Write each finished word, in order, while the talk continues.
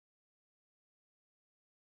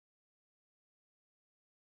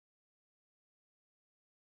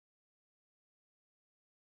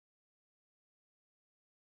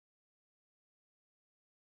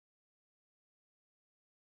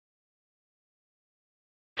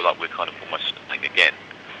feel like we're kind of almost starting again.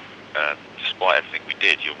 Despite everything we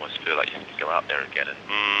did, you almost feel like you have to go out there again, and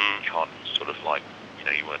you can't sort of like,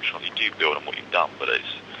 you want to try, you do build on what you've done, but it's,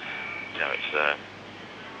 it's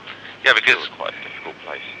because it's quite a difficult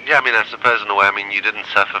place. Yeah, I mean, I suppose in a way, I mean, you didn't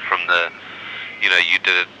suffer from the, you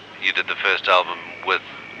did the first album with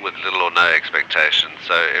little or no expectations,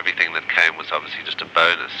 so everything that came was obviously just a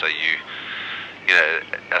bonus. So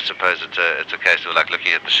I suppose it's a case of like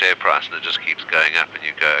looking at the share price and it just keeps going up, and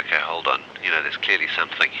you go, okay, hold on, there's clearly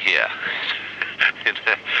something here.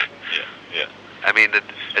 Yeah. I mean,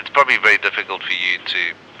 it's probably very difficult for you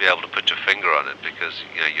to be able to put your finger on it because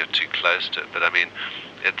you're too close to it. But I mean,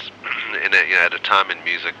 it's at a time in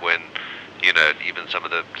music when even some of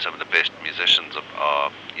the best musicians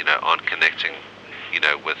aren't connecting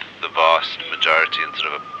with the vast majority in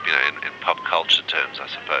sort of in pop culture terms, I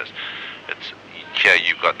suppose. It's here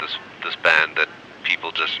you've got this band that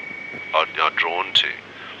people just are drawn to,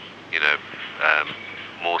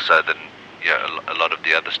 more so than a lot of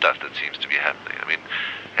the other stuff that seems to be happening. I mean,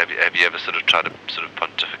 have you ever sort of tried to sort of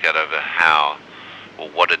pontificate over how or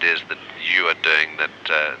what it is that you are doing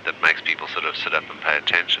that makes people sort of sit up and pay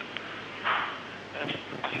attention?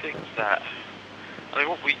 I think that,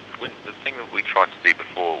 the thing that we tried to do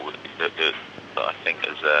before was that I think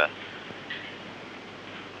is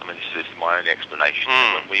this is my only explanation.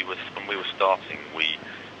 When we were starting,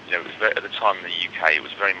 it was at the time in the UK, it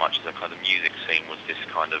was very much the kind of music scene was this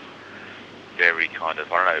kind of very kind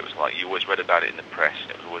of, I don't know, it was like you always read about it in the press,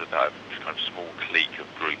 and it was always about this kind of small clique of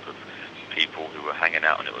group of people who were hanging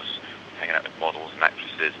out, and it was hanging out with models and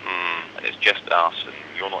actresses, and it's just us, and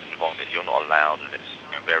you're not invited, you're not allowed, and it's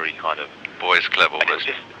very kind of boys club almost.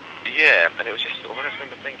 And it was just sort of, I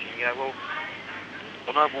remember thinking, well,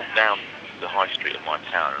 when I walk down the high street of my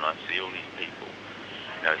town and I see all these people,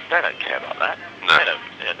 they don't care about that. No. They don't,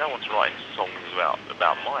 no one's writing songs about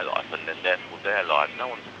my life and then therefore their lives. No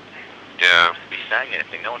one's to be saying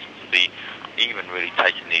anything. No one seems to be even really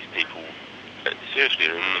taking these people seriously,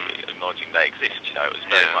 or acknowledging they exist. It was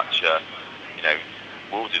very much,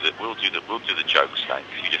 we'll do the jokes thing.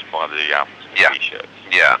 You just buy the albums and T-shirts.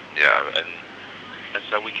 And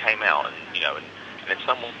so we came out, and and then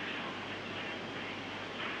someone.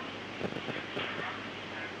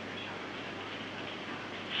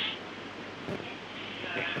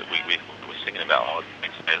 We were singing about our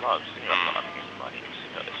day-to-day lives, singing about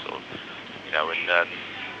this sort of,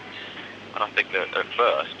 and I think that at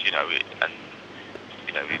first,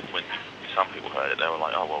 when some people heard it, they were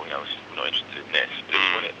like, oh well, we're not interested in this. But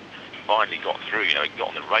when it finally got through, it got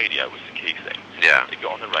on the radio was the key thing. Yeah. It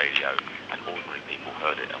got on the radio, and ordinary people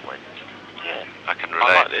heard it and went, yeah, I can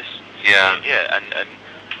relate. I like this. Yeah. Yeah,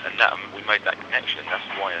 and that we made that connection. That's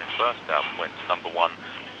why the first album went to #1.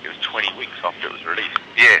 It was 20 weeks after it was released.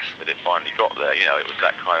 Yes. That it finally got there. It was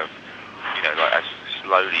that kind of, like as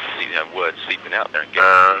slowly, words seeping out there and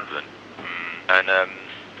getting people. And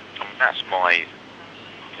that's my,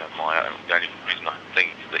 the only reason I think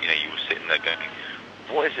is that, you were sitting there going,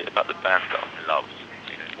 what is it about the band that I love?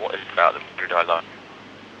 What is it about the period I love?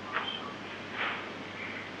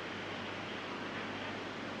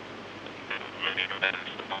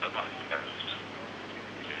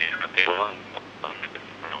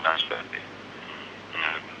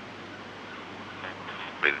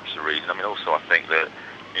 It's the reason. Also I think that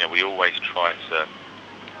we always try to,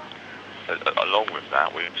 along with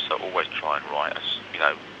that, we always try and write us.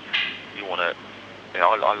 You want to.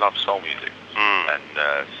 I love soul music and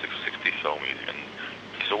 60s soul music, and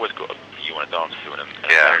it's always got you want to dance to and a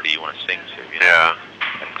melody you want to sing to. Yeah.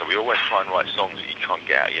 And so we always try and write songs that you can't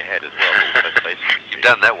get out of your head as well. You've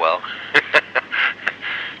done that well.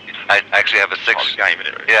 I actually have a game in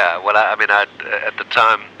it. Really. Yeah, well, I at the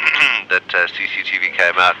time that CCTV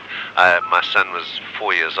came out, my son was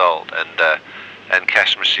 4 years old, and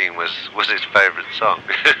Cash Machine was his favourite song.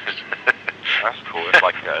 That's cool. It's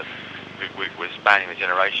like we're spanning the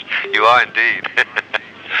generation. You are indeed.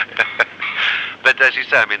 But as you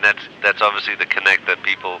say, that's obviously the connect that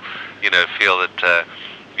people, feel that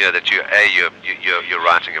that you're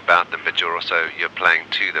writing about them, but you're playing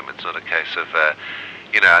to them. It's not a case of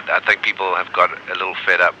I think people have got a little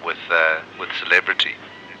fed up with celebrity.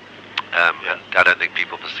 I don't think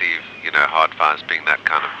people perceive Hardfire as being that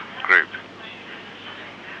kind of group.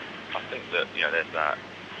 I think that there's that.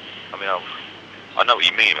 I know what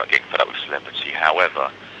you mean about getting fed up with celebrity.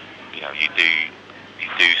 However, you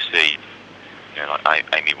do see like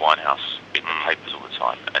Amy Winehouse in the papers all the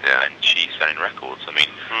time, and she's selling records.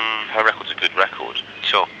 Her record's a good record.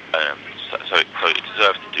 Sure. So it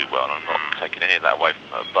deserves to do well, and I'm not taking any of that away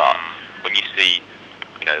from her. But when you see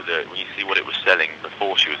you know, when you see what it was selling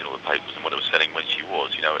before she was in all the papers and what it was selling when she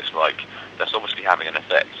was, you know, it's like that's obviously having an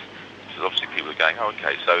effect. So obviously people are going, oh,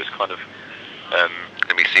 okay, so it's kind of.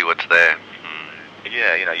 Let me see what's there.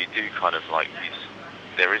 Yeah, you know, you do kind of like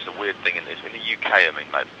there is a weird thing in this. In the UK, I mean,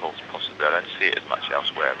 maybe possibly I don't see it as much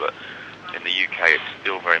elsewhere, but in the UK, it's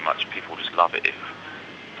still very much people just love it if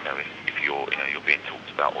you know if you're you're being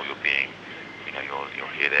talked about or you're being you're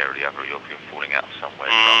here, there, or the other, you're falling out somewhere,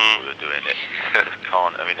 you're doing it. I just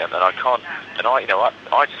can't. I mean, and I can't. And I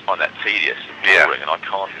just find that tedious and boring, and I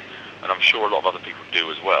can't. And I'm sure a lot of other people do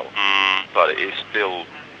as well. But it is still,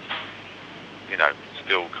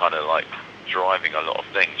 still kind of like driving a lot of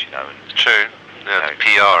things, you know. And, true. Yeah,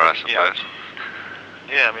 PR, I suppose.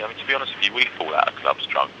 Yeah, I mean, to be honest with you, we fall out of clubs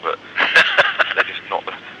drunk, but they're just not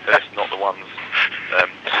the ones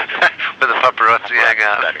with the paparazzi hang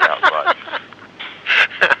out. Standing outside.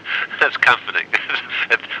 That's comforting.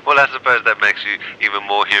 Well, I suppose that makes you even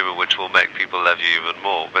more human, which will make people love you even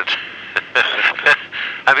more. But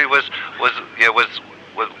I mean, was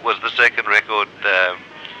the second record?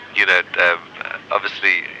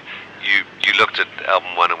 Obviously, you looked at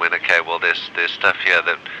album one and went, okay, well, there's stuff here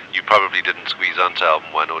that you probably didn't squeeze onto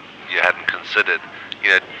album one, or you hadn't considered.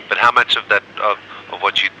 But how much of that of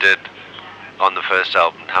what you did on the first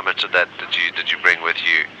album, how much of that did you bring with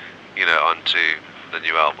you, onto the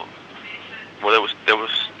new album? Well, there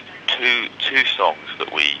was two songs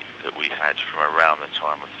that we had from around the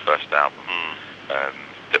time of the first album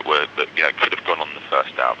that could have gone on the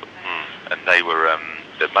first album, and they were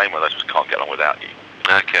the main one of those was "Can't Get Along Without You."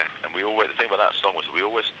 Okay. And the thing about that song was we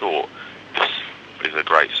always thought this is a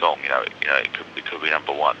great song, it could be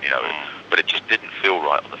number one, but it just didn't feel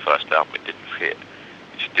right on the first album. It didn't fit.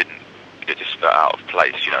 It just felt out of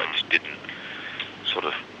place, It just didn't sort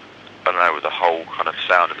of. I don't know, with the whole kind of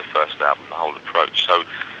sound of the first album, the whole approach. So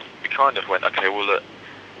we kind of went, okay, well,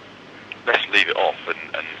 let's leave it off and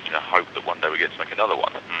hope that one day we get to make another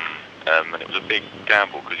one. And it was a big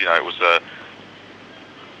gamble because, it was at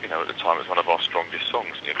the time it was one of our strongest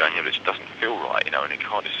songs. And you're going, but it just doesn't feel right, and it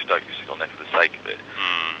can't just sit on there for the sake of it.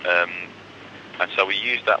 And so we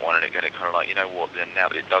used that one, and again, it kind of like, then now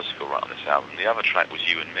that it does feel right on this album. The other track was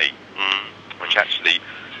You and Me, which actually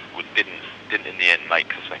didn't in the end make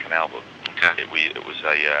the second album. Okay. It was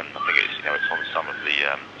a I think it's on some of the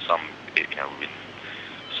in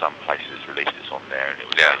some places released it's on there, and it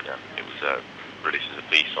was released as a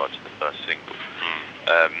B-side to the first single.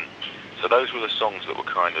 So those were the songs that were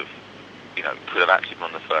kind of could have actually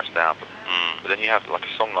been on the first album. But then you have like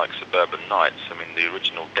a song like Suburban Nights. I mean, the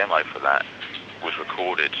original demo for that was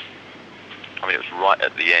recorded. I mean, it was right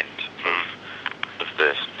at the end of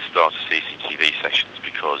the Stars of CCTV sessions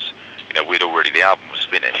because the album was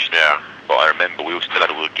finished. Yeah. But I remember we all still had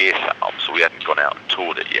all the gear set up, so we hadn't gone out and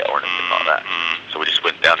toured it yet or anything like that. So we just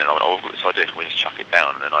went down and I went, I've got this idea, can we just chuck it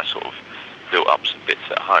down? And then I sort of built up some bits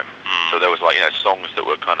at home. So there was songs that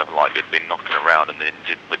were kind of like they'd been knocking around and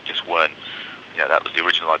but just weren't, that was the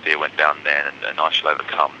original idea went down there, and I Shall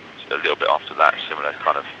Overcome a little bit after that, similar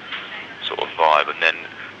kind of sort of vibe. And then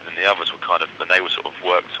the others were kind of, and they were sort of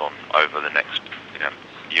worked on over the next,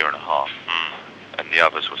 year and a half. And the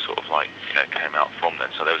others were sort of like, came out from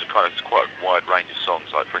then. So there was quite a wide range of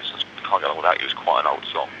songs. Like, for instance, Can't Get Along Without You was quite an old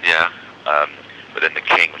song. Yeah. But then The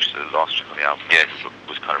King, which is the last track on the album,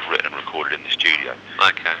 was kind of written and recorded in the studio.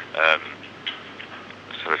 Okay.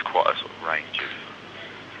 So there's quite a sort of range of...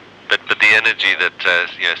 But the energy that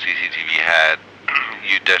CCTV had,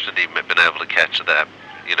 you definitely been able to capture that,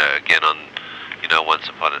 again on, Once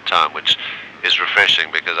Upon a Time, which is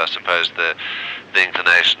refreshing because I suppose the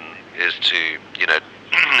inclination is to,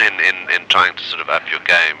 in trying to sort of up your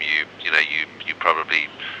game, you probably,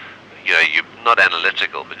 you're not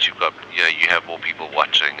analytical, but you've got, you have more people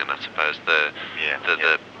watching, and I suppose the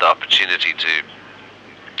opportunity to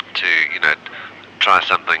try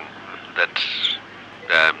something that's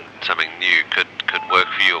something new could work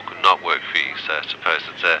for you or could not work for you. So I suppose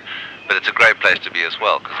it's a great place to be as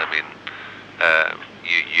well, because I mean,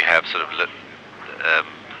 you have sort of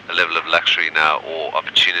a level of luxury now or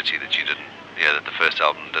opportunity that you didn't, that the first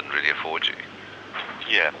album didn't really afford you.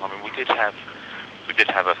 Yeah, I mean, we did have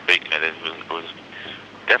a feeling, there was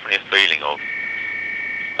definitely a feeling of,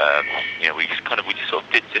 we just sort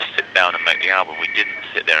of did just sit down and make the album. We didn't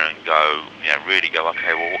sit there and go, really go,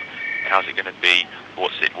 okay, well, how's it going to be?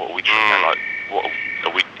 What are we trying? Like, what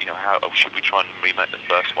are we? How should we try and remake the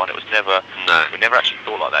first one? It was never. No. We never actually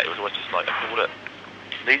thought like that. It was always just like, okay, well, look,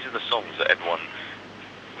 these are the songs that everyone.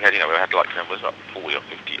 We had, like, there was about 40 or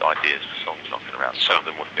 50 ideas for songs knocking around. Some of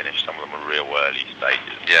them were finished, some of them were real early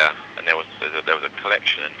stages. Yeah. And there was a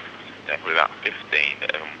collection. And probably about 15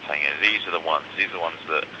 that everyone was saying, these are the ones that, the ones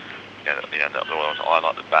I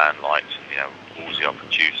like the band liked, and, Woolsey, our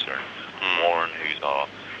producer, and Warren, who's our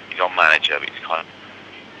manager, but he's kind of,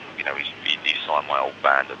 he signed my old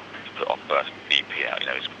band to put our first EP out,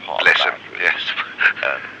 he's part Bless of the him, band. yes.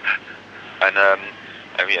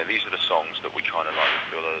 These are the songs that we kind of like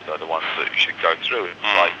feel are the ones that you should go through. It's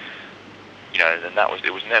like, and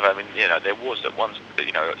it was never, there was at once,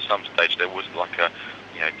 at some stage there was like a,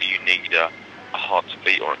 do you need a Hard to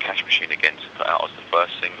Beat or a Cash Machine again to put out as the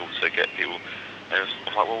first single to get people, and it was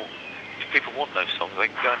like, well, if people want those songs, they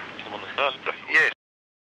can go and put them on the first record. Yes.